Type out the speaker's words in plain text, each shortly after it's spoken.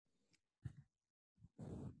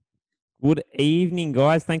Good evening,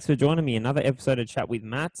 guys. Thanks for joining me. Another episode of Chat with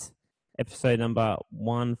Matt, episode number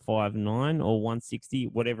 159 or 160,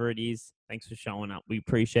 whatever it is. Thanks for showing up. We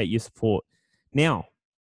appreciate your support. Now,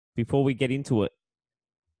 before we get into it,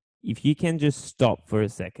 if you can just stop for a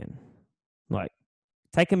second, like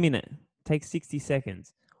take a minute, take 60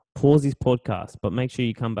 seconds, pause this podcast, but make sure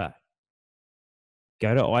you come back.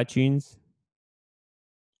 Go to iTunes,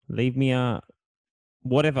 leave me a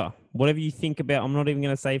whatever you think about. I'm not even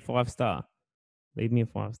going to say 5-star. Leave me a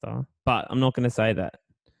 5-star, but I'm not going to say that.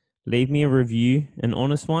 Leave me a review, an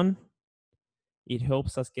honest one. It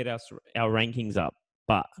helps us get our rankings up.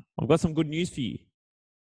 But I've got some good news for you.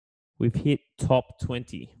 We've hit top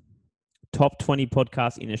 20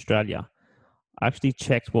 podcasts in Australia. I actually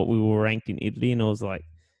checked what we were ranked in Italy, and it was like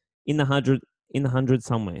in the 100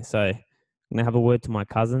 somewhere. So I'm gonna have a word to my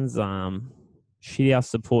cousins. Share our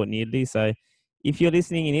support in Italy. So if you're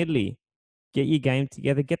listening in Italy, get your game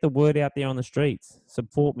together. Get the word out there on the streets.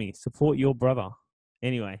 Support me. Support your brother.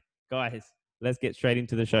 Anyway, guys, let's get straight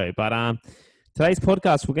into the show. But today's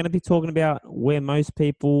podcast, we're going to be talking about where most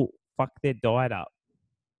people fuck their diet up.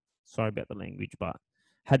 Sorry about the language, but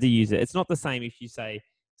had to use it. It's not the same if you say,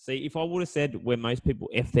 see, if I would have said where most people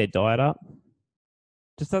F their diet up,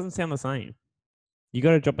 just doesn't sound the same. You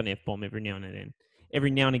got to drop an F-bomb every now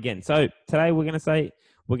and again. So today we're going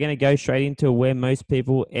to go straight into where most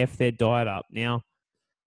people F their diet up. Now,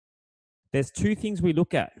 there's two things we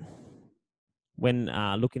look at when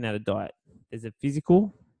looking at a diet. There's a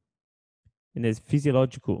physical and there's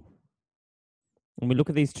physiological. And we look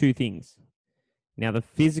at these two things. Now, the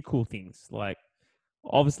physical things, like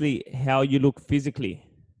obviously how you look physically.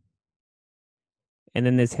 And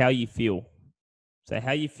then there's how you feel. So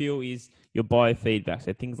how you feel is your biofeedback.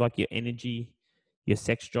 So things like your energy, your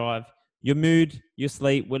sex drive, your mood, your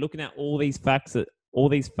sleep. We're looking at all these factors. All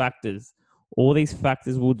these factors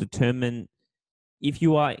will determine if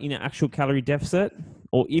you are in an actual calorie deficit,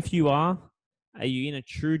 or if you are you in a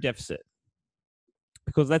true deficit?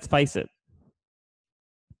 Because let's face it,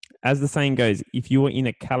 as the saying goes, if you are in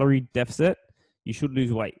a calorie deficit, you should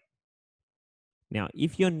lose weight. Now,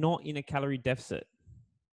 if you're not in a calorie deficit,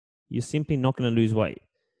 you're simply not going to lose weight.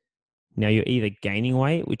 Now, you're either gaining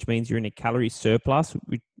weight, which means you're in a calorie surplus,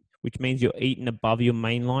 which means you're eating above your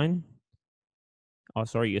mainline.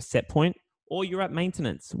 Your set point, or you're at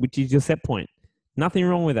maintenance, which is your set point. Nothing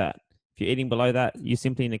wrong with that. If you're eating below that, you're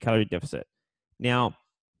simply in a calorie deficit. Now,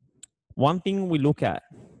 one thing we look at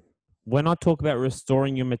when I talk about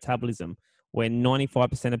restoring your metabolism, where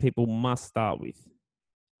 95% of people must start with,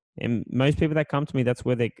 and most people that come to me, that's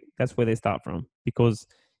where they start from. Because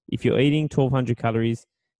if you're eating 1,200 calories,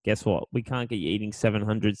 guess what? We can't get you eating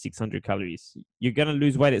 700, 600 calories. You're going to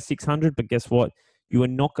lose weight at 600, but guess what? You are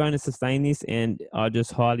not going to sustain this, and I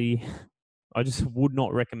just would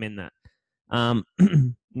not recommend that.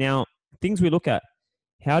 Now, things we look at.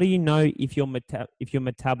 How do you know if your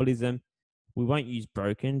metabolism, we won't use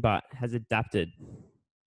broken, but has adapted,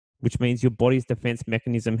 which means your body's defense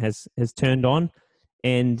mechanism has turned on,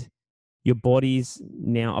 and your body's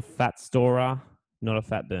now a fat storer, not a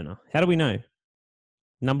fat burner? How do we know?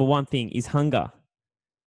 Number one thing is hunger.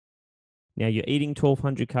 Now, you're eating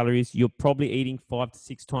 1,200 calories. You're probably eating 5 to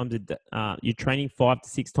 6 times a day. You're training 5 to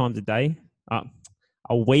 6 times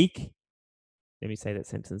a week. Let me say that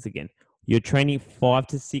sentence again. You're training 5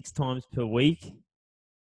 to 6 times per week,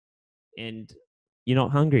 and you're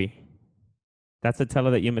not hungry. That's a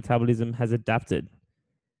teller that your metabolism has adapted.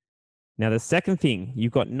 Now, the second thing,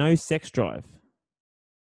 you've got no sex drive.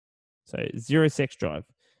 So 0 sex drive.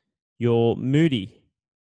 You're moody.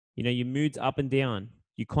 Your mood's up and down.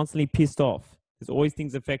 You're constantly pissed off. There's always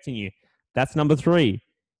things affecting you. That's number 3.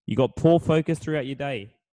 You got poor focus throughout your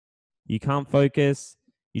day. You can't focus.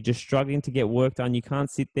 You're just struggling to get work done. You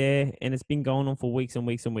can't sit there, and it's been going on for weeks and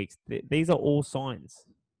weeks and weeks. These are all signs,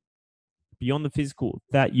 beyond the physical,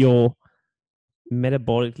 that you're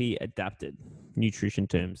metabolically adapted, nutrition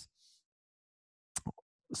terms.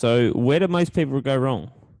 So where do most people go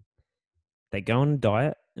wrong? They go on a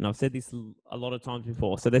diet, and I've said this a lot of times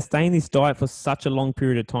before. So they stay in this diet for such a long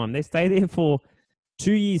period of time. They stay there for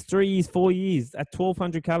 2 years, 3 years, 4 years at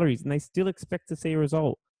 1,200 calories, and they still expect to see a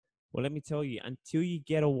result. Well, let me tell you, until you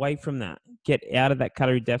get away from that, get out of that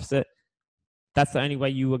calorie deficit, that's the only way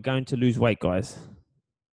you are going to lose weight, guys.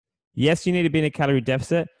 Yes, you need to be in a calorie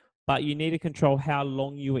deficit, but you need to control how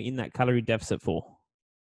long you are in that calorie deficit for.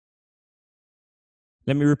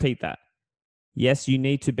 Let me repeat that. Yes, you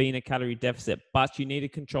need to be in a calorie deficit, but you need to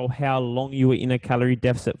control how long you are in a calorie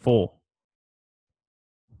deficit for.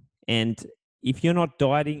 And if you're not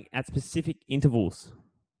dieting at specific intervals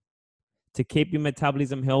to keep your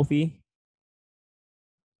metabolism healthy,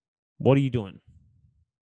 What are you doing?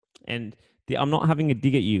 And I'm not having a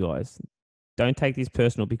dig at you guys. Don't take this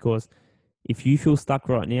personal, because if you feel stuck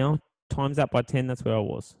right now, times that by 10, that's where I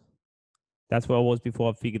was. That's where I was before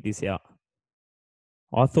I figured this out.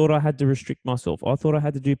 I thought I had to restrict myself. I thought I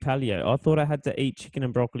had to do paleo. I thought I had to eat chicken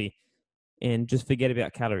and broccoli and just forget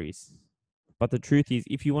about calories. But the truth is,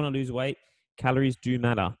 if you want to lose weight, calories do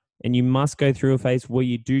matter. And you must go through a phase where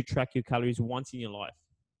you do track your calories once in your life.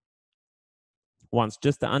 Once,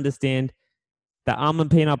 just to understand the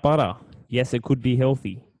almond peanut butter. Yes, it could be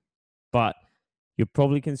healthy, but you're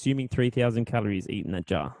probably consuming 3,000 calories eating that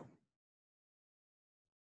jar.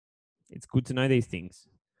 It's good to know these things.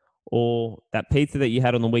 Or that pizza that you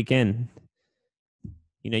had on the weekend.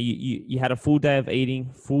 You know, you had a full day of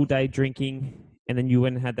eating, full day drinking, and then you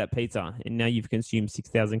went and had that pizza, and now you've consumed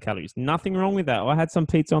 6,000 calories. Nothing wrong with that. I had some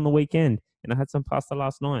pizza on the weekend, and I had some pasta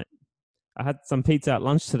last night. I had some pizza at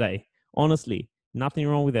lunch today. Honestly, nothing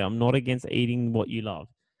wrong with it. I'm not against eating what you love.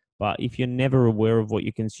 But if you're never aware of what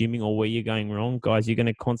you're consuming or where you're going wrong, guys, you're going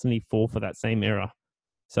to constantly fall for that same error.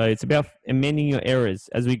 So it's about amending your errors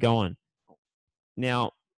as we go on.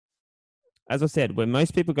 Now, as I said, where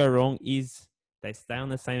most people go wrong is they stay on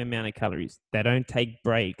the same amount of calories. They don't take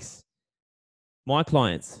breaks. My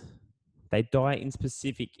clients, they diet in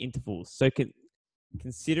specific intervals. So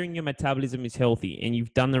considering your metabolism is healthy and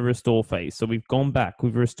you've done the restore phase, so we've gone back,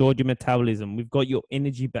 we've restored your metabolism, we've got your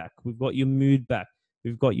energy back, we've got your mood back,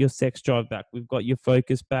 we've got your sex drive back, we've got your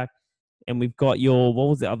focus back, and we've got your, what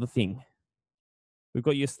was the other thing? We've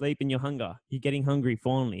got your sleep and your hunger. You're getting hungry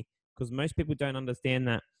finally, because most people don't understand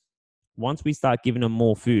that once we start giving them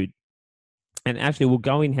more food, and actually we'll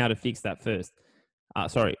go in how to fix that first.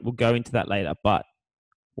 We'll go into that later. But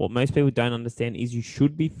what most people don't understand is you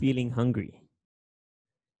should be feeling hungry.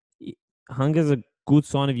 Hunger is a good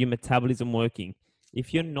sign of your metabolism working.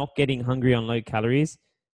 If you're not getting hungry on low calories,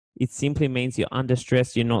 it simply means you're under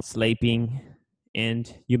stress, you're not sleeping,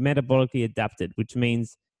 and you're metabolically adapted, which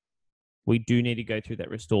means we do need to go through that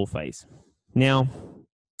restore phase. Now,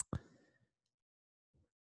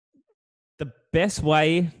 the best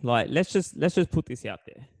way, like let's just put this out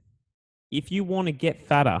there. If you want to get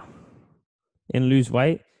fatter and lose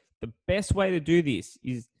weight, the best way to do this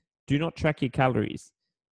is do not track your calories.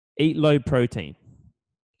 Eat low protein.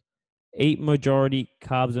 Eat majority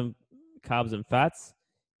carbs and fats,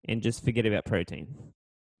 and just forget about protein.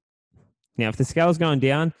 Now, if the scale's going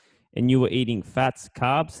down and you were eating fats,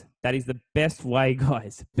 carbs, that is the best way,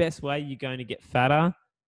 guys. Best way you're going to get fatter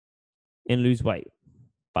and lose weight.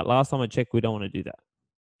 But last time I checked, we don't want to do that.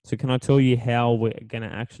 So can I tell you how we're going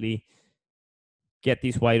to actually get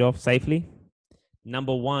this weight off safely?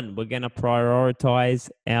 Number one, we're going to prioritize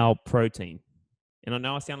our protein. And I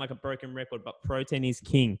know I sound like a broken record, but protein is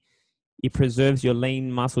king. It preserves your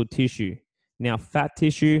lean muscle tissue. Now, fat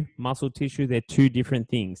tissue, muscle tissue, they're two different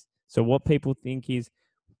things. So what people think is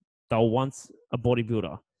they were once a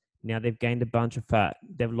bodybuilder. Now they've gained a bunch of fat.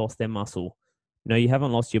 They've lost their muscle. No, you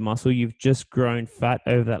haven't lost your muscle. You've just grown fat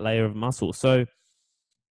over that layer of muscle. So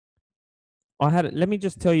let me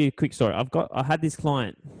just tell you a quick story. I had this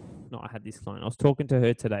client. I was talking to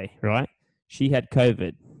her today, right? She had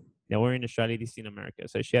COVID. Now we're in Australia, this is in America.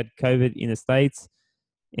 So she had COVID in the States,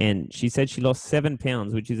 and she said she lost 7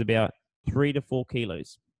 pounds, which is about 3 to 4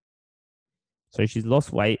 kilos. So she's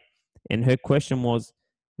lost weight. And her question was,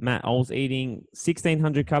 Matt, I was eating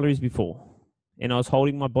 1,600 calories before, and I was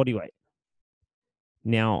holding my body weight.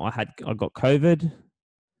 Now I got COVID.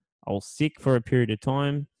 I was sick for a period of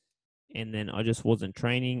time, and then I just wasn't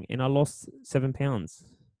training, and I lost 7 pounds.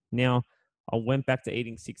 Now I went back to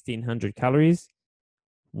eating 1,600 calories.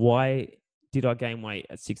 Why did I gain weight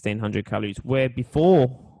at 1,600 calories? Where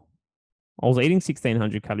before I was eating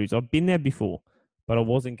 1,600 calories. I've been there before, but I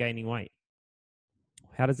wasn't gaining weight.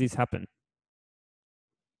 How does this happen?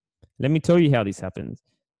 Let me tell you how this happens.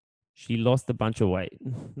 She lost a bunch of weight.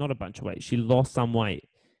 Not a bunch of weight. She lost some weight.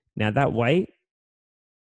 Now that weight,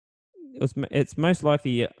 it's most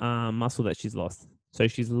likely muscle that she's lost. So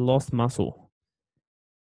she's lost muscle.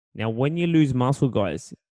 Now, when you lose muscle,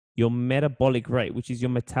 guys, your metabolic rate, which is your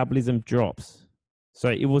metabolism, drops. So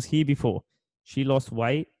it was here before. She lost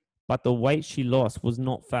weight, but the weight she lost was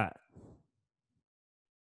not fat.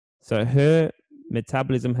 So her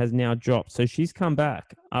metabolism has now dropped. So she's come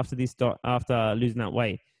back after losing that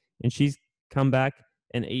weight, and she's come back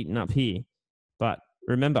and eaten up here. But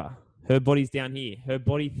remember, her body's down here. Her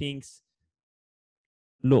body thinks,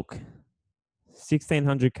 look,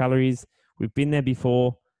 1,600 calories. We've been there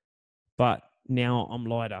before, but now I'm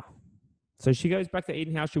lighter. So she goes back to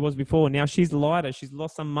eating how she was before. Now she's lighter. She's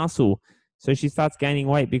lost some muscle. So she starts gaining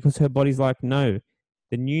weight because her body's like, no,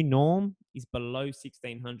 the new norm is below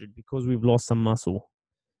 1600 because we've lost some muscle.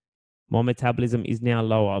 My metabolism is now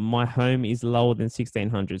lower. My home is lower than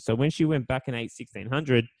 1600. So when she went back and ate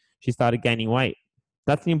 1600, she started gaining weight.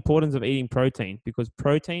 That's the importance of eating protein, because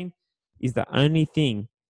protein is the only thing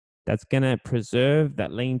that's going to preserve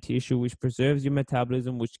that lean tissue, which preserves your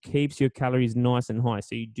metabolism, which keeps your calories nice and high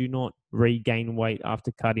so you do not regain weight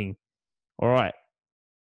after cutting. All right.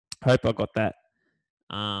 Hope I got that.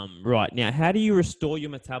 Right. Now, how do you restore your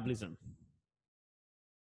metabolism?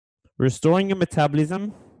 Restoring your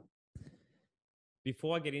metabolism,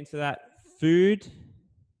 before I get into that, food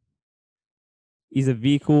is a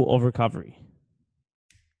vehicle of recovery.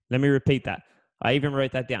 Let me repeat that. I even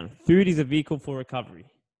wrote that down. Food is a vehicle for recovery.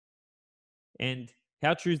 And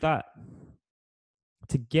how true is that?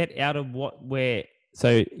 To get out of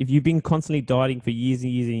so if you've been constantly dieting for years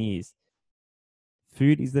and years and years,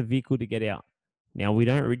 food is the vehicle to get out. Now, we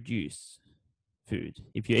don't reduce food.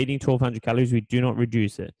 If you're eating 1200 calories, we do not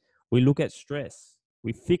reduce it. We look at stress.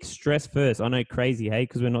 We fix stress first. I know, crazy, hey,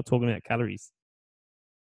 because we're not talking about calories.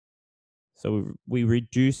 So we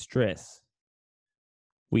reduce stress.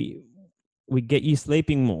 We get you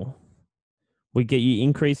sleeping more. We get you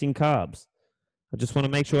increasing carbs. I just want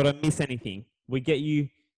to make sure I don't miss anything. We get you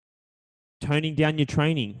toning down your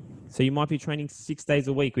training. So you might be training 6 days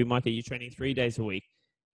a week. We might get you training 3 days a week.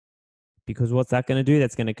 Because what's that going to do?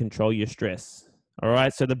 That's going to control your stress. All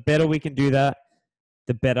right. So the better we can do that,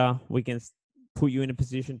 the better we can put you in a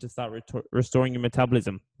position to start restoring your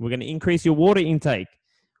metabolism. We're going to increase your water intake.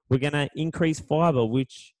 We're going to increase fiber,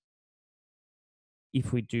 which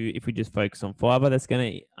if we just focus on fiber, that's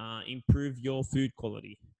going to improve your food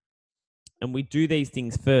quality. And we do these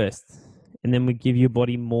things first, and then we give your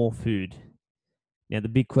body more food. Now, the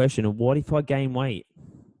big question of what if I gain weight?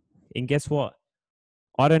 And guess what?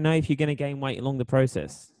 I don't know if you're going to gain weight along the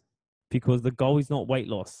process, because the goal is not weight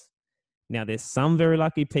loss. Now, there's some very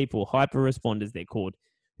lucky people, hyper responders they're called,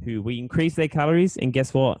 who we increase their calories, and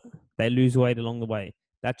guess what? They lose weight along the way.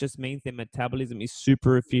 That just means their metabolism is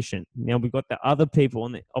super efficient. Now, we've got the other people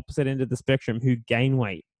on the opposite end of the spectrum who gain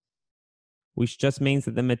weight, which just means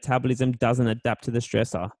that the metabolism doesn't adapt to the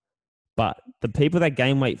stressor. But the people that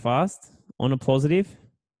gain weight fast, on a positive,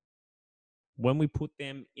 when we put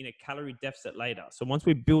them in a calorie deficit later, so once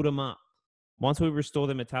we build them up, once we restore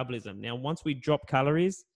their metabolism, now once we drop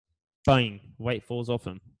calories, bang, weight falls off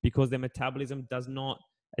them because their metabolism does not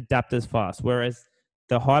adapt as fast. Whereas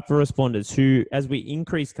the hyper responders who, as we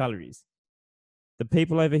increase calories, the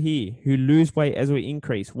people over here who lose weight as we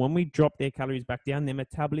increase, when we drop their calories back down, their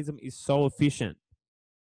metabolism is so efficient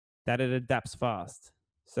that it adapts fast.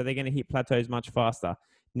 So they're going to hit plateaus much faster.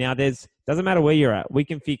 Now, doesn't matter where you're at, we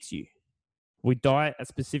can fix you. We diet at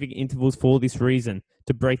specific intervals for this reason,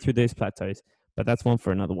 to break through those plateaus. But that's one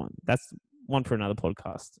for another one. That's one for another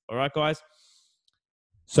podcast. All right, guys?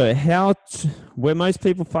 So where most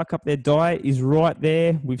people fuck up their diet is right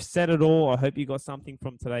there. We've said it all. I hope you got something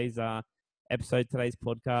from today's episode, today's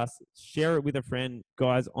podcast. Share it with a friend.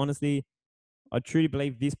 Guys, honestly, I truly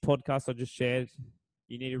believe this podcast I just shared,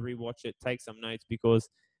 you need to rewatch it, take some notes, because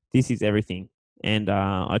this is everything. And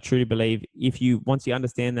I truly believe once you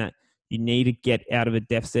understand that you need to get out of a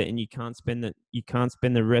deficit and you can't spend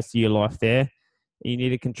the rest of your life there, you need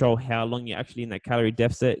to control how long you're actually in that calorie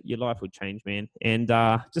deficit, your life will change, man. And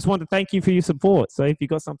just want to thank you for your support. So if you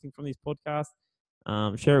got something from this podcast,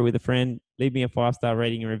 share it with a friend, leave me a 5-star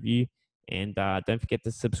rating and review, and don't forget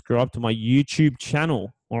to subscribe to my YouTube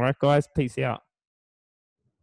channel. All right, guys, peace out.